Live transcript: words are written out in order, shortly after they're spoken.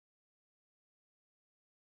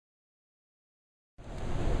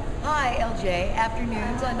LJ,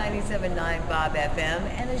 afternoons on 97.9 Bob FM,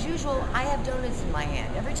 and as usual, I have donuts in my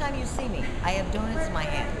hand. Every time you see me, I have donuts in my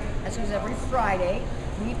hand. That's because every Friday,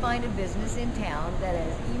 we find a business in town that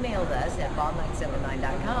has emailed us at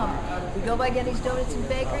BobDonutBroMenn.wmv. We go by Denny's Donuts and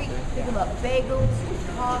Bakery, pick them up bagels,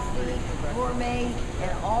 coffee, gourmet,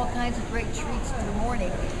 and all kinds of great treats for the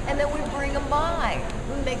morning, and then we bring them by.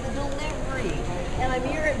 We make the delivery. And I'm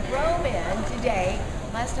here at BroMenn today.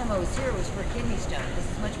 Last time I was here, it was for a kidney stone. This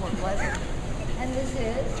is much more pleasant. And this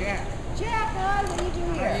is Jack. Jack, hi, what do you do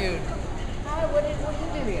here? How are you? Hi, what do you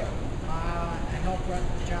do here? I help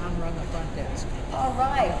John run the front desk. All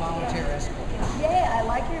right. Volunteer escort. Yay, I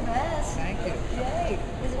like your vest. Thank you. Yay.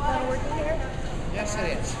 Is it fun working here? Yes,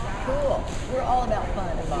 it is. Cool. We're all about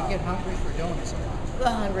fun. You get hungry for donuts a lot. We're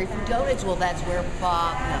hungry for donuts. Well, that's where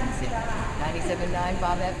Bob comes in. 97.9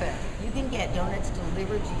 Bob FM. You can get donuts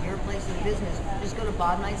delivered to your place of business. Just go to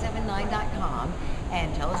bob979.com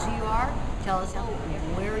and tell us who you are, tell us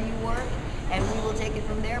where you work, and we will take it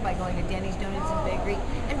from there by going to Denny's Donuts and Bakery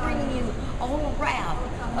and bringing you a whole raft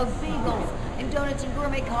of bagels and donuts and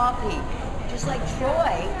gourmet coffee. Just like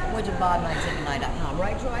Troy went to bob979.com,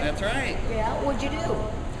 right, Troy? That's right. Yeah, what'd you do?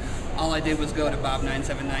 All I did was go to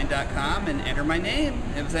bob979.com and enter my name.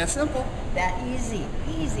 It was that simple. That easy,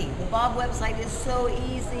 easy. The Bob website is so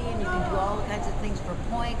easy, and you can do all kinds of things for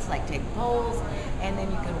points, like take polls, and then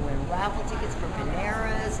you can win raffle tickets for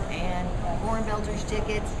Paneras and Corn Belters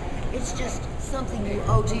tickets. It's just something you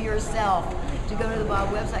owe to yourself to go to the Bob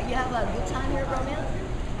website. You have a good time here, BroMenn?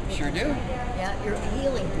 Sure do. Yeah, you're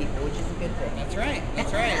healing people, which is a good thing. That's right.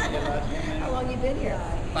 That's right. How long you been here?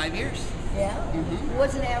 5 years. Yeah? Mm-hmm.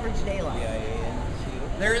 What's an average day like?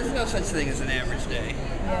 There is no such thing as an average day.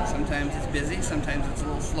 Yeah. Sometimes it's busy, sometimes it's a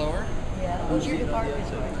little slower. Yeah. What's your department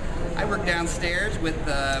doing? I work downstairs with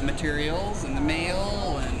materials and the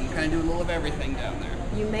mail and kind of do a little of everything down there.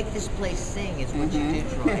 You make this place sing is what you do,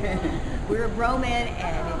 Troy. We're at BroMenn,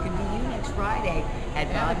 and it can be you next Friday at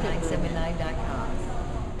bob979.com.